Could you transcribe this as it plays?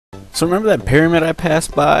So remember that pyramid I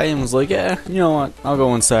passed by and was like, yeah, you know what, I'll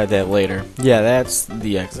go inside that later. Yeah, that's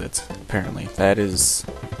the exit, apparently. That is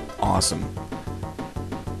awesome.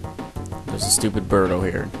 There's a stupid birdo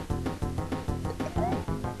here.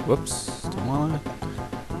 Whoops, don't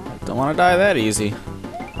wanna die that easy.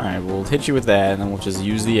 Alright, we'll hit you with that and then we'll just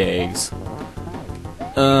use the eggs.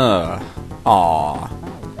 Aw.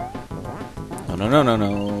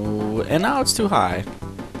 No. And now it's too high.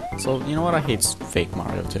 So, you know what? I hate fake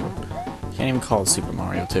Mario 2. Can't even call it Super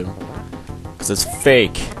Mario 2. Because it's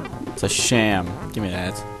fake. It's a sham. Give me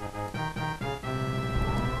that.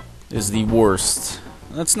 Is the worst.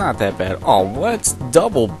 That's not that bad. Oh, what?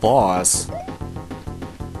 Double boss.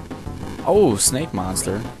 Oh, snake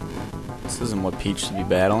monster. This isn't what Peach should be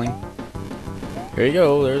battling. Here you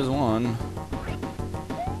go. There's one.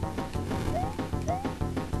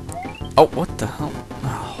 Oh, what the hell?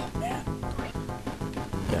 Oh, man.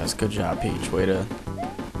 Yes, good job, Peach. Way to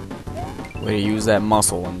use that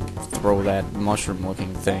muscle and throw that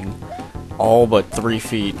mushroom-looking thing all but 3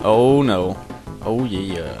 feet. Oh, no. Oh,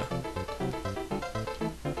 yeah.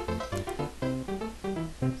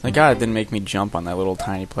 Thank God it didn't make me jump on that little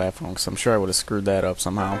tiny platform, because I'm sure I would have screwed that up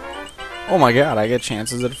somehow. Oh my God, I get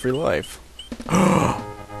chances at a free life.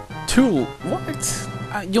 What?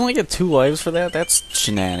 You only get 2 lives for that? That's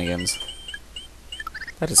shenanigans.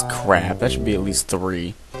 That is crap. That should be at least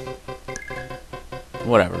 3.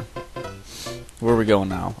 Whatever. Where are we going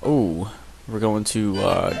now? Oh, we're going to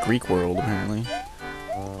Greek world apparently. I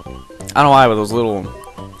don't know why, but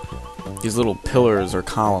these little pillars or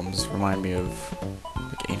columns remind me of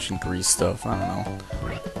like ancient Greece stuff. I don't know.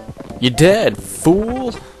 You dead,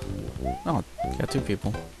 fool! Oh, got 2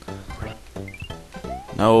 people.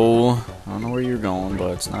 No, I don't know where you're going,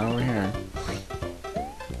 but it's not over here.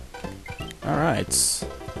 Alright.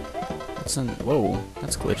 What's in... Whoa,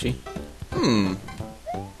 that's glitchy.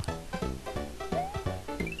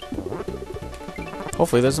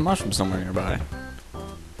 Hopefully there's a mushroom somewhere nearby.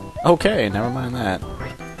 Okay, never mind that.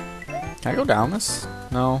 Can I go down this?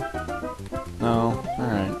 No. No.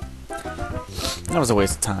 Alright. That was a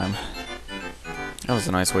waste of time. That was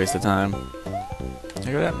a nice waste of time. Can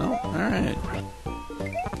I go down? No? Alright.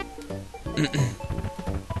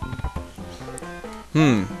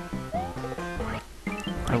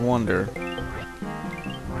 I wonder.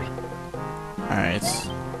 Alright.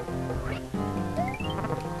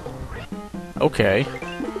 Okay.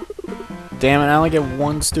 Damn it, I only get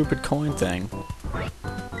 1 stupid coin thing.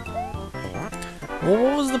 Well,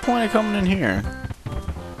 what was the point of coming in here?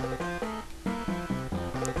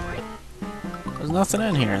 There's nothing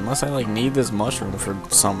in here, unless I, like, need this mushroom for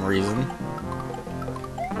some reason.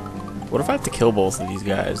 What if I have to kill both of these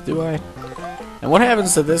guys? Do I? And what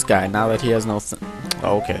happens to this guy now that he has no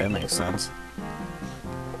oh, okay, that makes sense.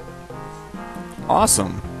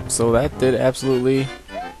 Awesome. So that did absolutely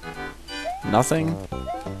nothing,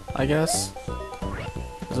 I guess,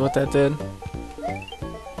 is what that did.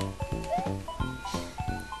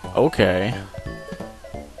 Okay.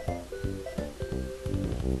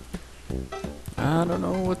 I don't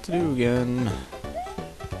know what to do again.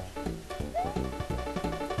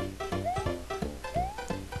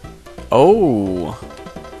 Oh!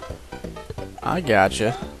 I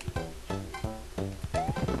gotcha.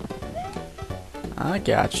 I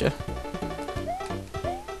gotcha.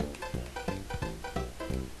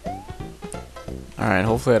 Alright,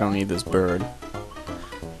 hopefully I don't need this bird.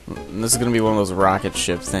 This is gonna be one of those rocket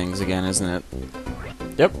ship things again, isn't it?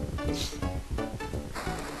 Yep.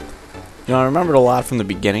 You know, I remembered a lot from the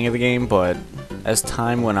beginning of the game, but as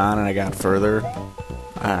time went on and I got further,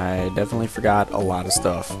 I definitely forgot a lot of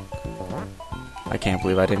stuff. I can't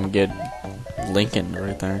believe I didn't get Lincoln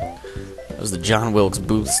right there. That was the John Wilkes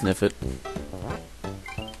Booth snippet.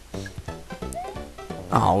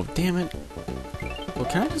 Oh, damn it. Well,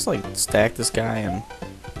 can I just, like, stack this guy and...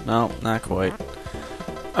 No, not quite.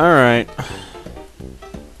 Alright.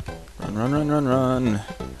 Run.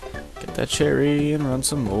 Get that cherry and run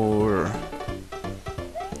some more.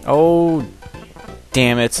 Oh,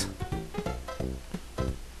 damn it.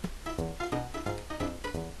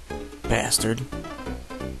 Bastard.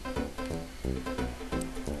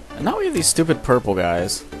 And now we have these stupid purple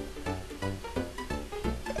guys.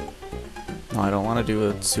 No, I don't want to do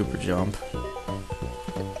a super jump.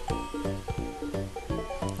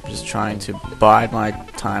 I'm just trying to bide my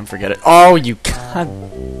time, forget it. Oh, you god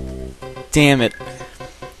damn it.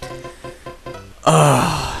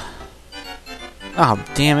 Ugh. Oh,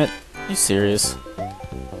 damn it. Are you serious?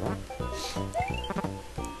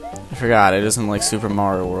 I forgot, it isn't like Super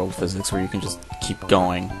Mario World physics where you can just keep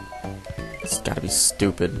going. It's gotta be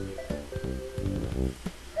stupid.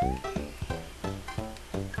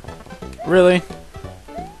 Really?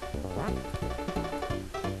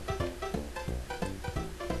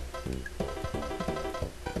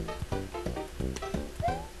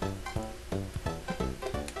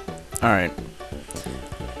 Alright.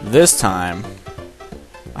 This time,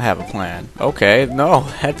 I have a plan. Okay, no,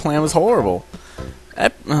 that plan was horrible.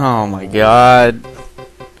 Oh my god.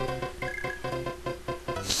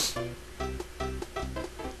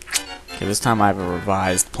 Okay, this time I have a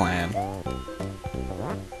revised plan.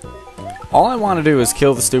 All I want to do is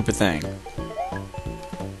kill the stupid thing.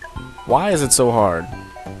 Why is it so hard?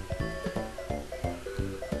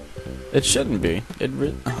 It shouldn't be.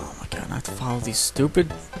 Oh my god, I have to follow these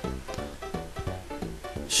stupid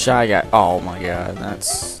Shy Guy. Oh my god,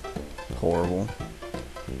 that's horrible.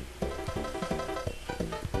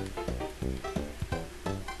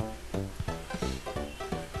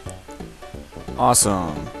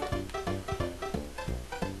 Awesome.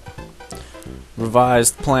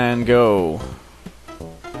 Revised plan, go.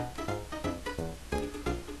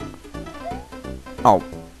 Oh,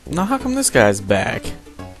 now how come this guy's back?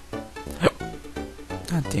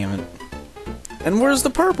 God damn it. And where's the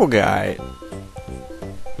purple guy?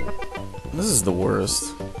 This is the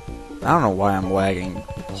worst. I don't know why I'm lagging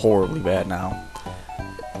horribly bad now.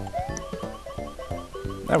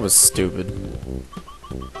 That was stupid.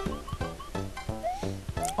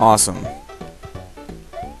 Awesome.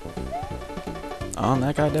 Oh, and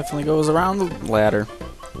that guy definitely goes around the ladder.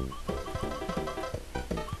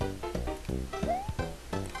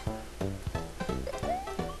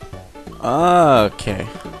 Okay.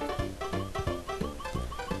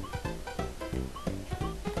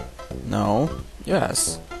 No.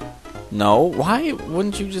 Yes. No. Why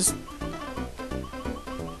wouldn't you just...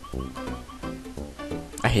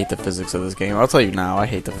 I hate the physics of this game. I'll tell you now, I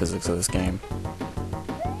hate the physics of this game.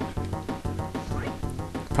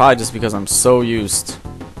 Probably just because I'm so used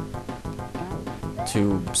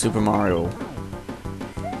to Super Mario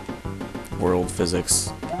World physics.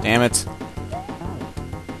 Damn it.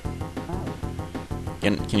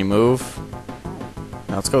 Can you move?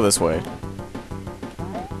 Now let's go this way.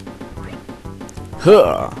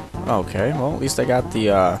 Huh. Okay, well at least I got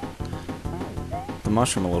the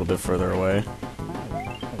mushroom a little bit further away.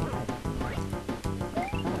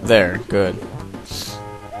 There, good.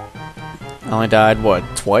 I only died, what,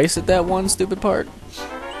 twice at that one stupid part?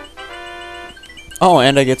 Oh,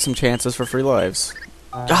 and I get some chances for free lives.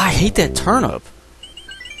 Ah, I hate that turnip.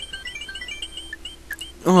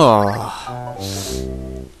 Oh.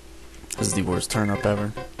 This is the worst turnip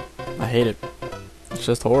ever. I hate it. It's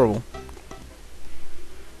just horrible.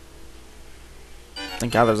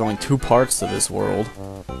 Thank God there's only 2 parts to this world.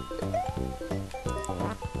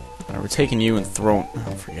 Alright, we're taking you and throwing...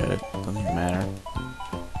 Oh, forget it. Doesn't even matter.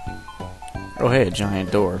 Oh, hey, a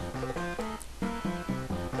giant door.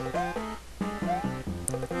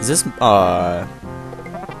 Is this, that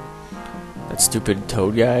stupid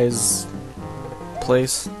Toad guy's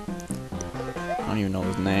place? I don't even know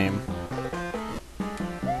his name.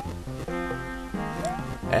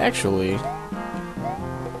 Actually, I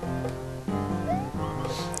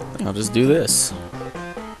think I'll just do this.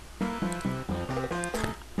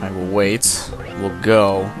 I will wait, we'll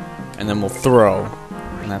go, and then we'll throw.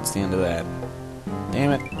 And that's the end of that.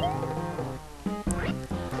 Damn it.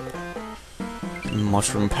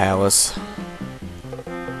 Mushroom Palace.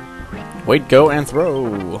 Wait, go, and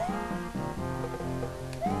throw.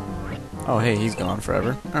 Oh, hey, he's gone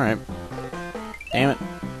forever. Alright. Damn it.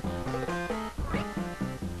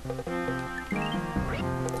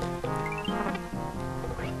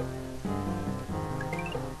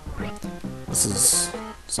 This is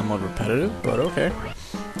somewhat repetitive, but okay.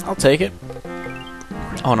 I'll take it.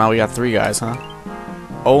 Oh, now we got 3 guys, huh?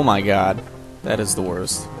 Oh my god. That is the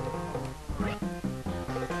worst.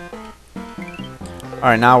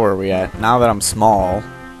 Alright, now where are we at? Now that I'm small.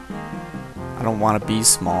 I don't want to be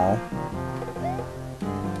small.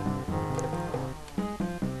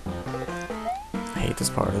 I hate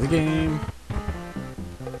this part of the game.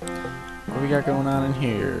 What do we got going on in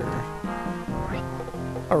here?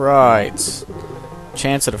 Alright.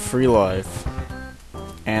 Chance at a free life.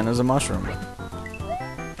 And there's a mushroom.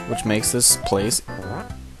 Which makes this place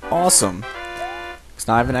awesome. It's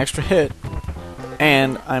not even an extra hit.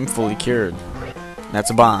 And I'm fully cured. That's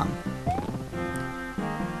a bomb.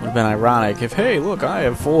 Would have been ironic if, hey, look, I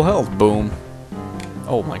have full health. Boom.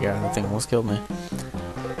 Oh my god, that thing almost killed me.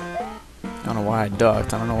 I don't know why I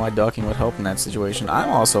ducked. I don't know why ducking would help in that situation. I'm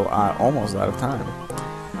also almost out of time.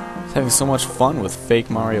 I was having so much fun with Fake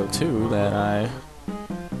Mario 2 that I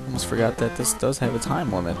almost forgot that this does have a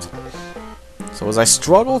time limit. So as I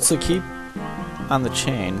struggle to keep on the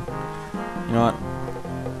chain, you know what?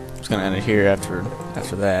 I'm just gonna end it here after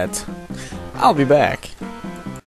that. I'll be back.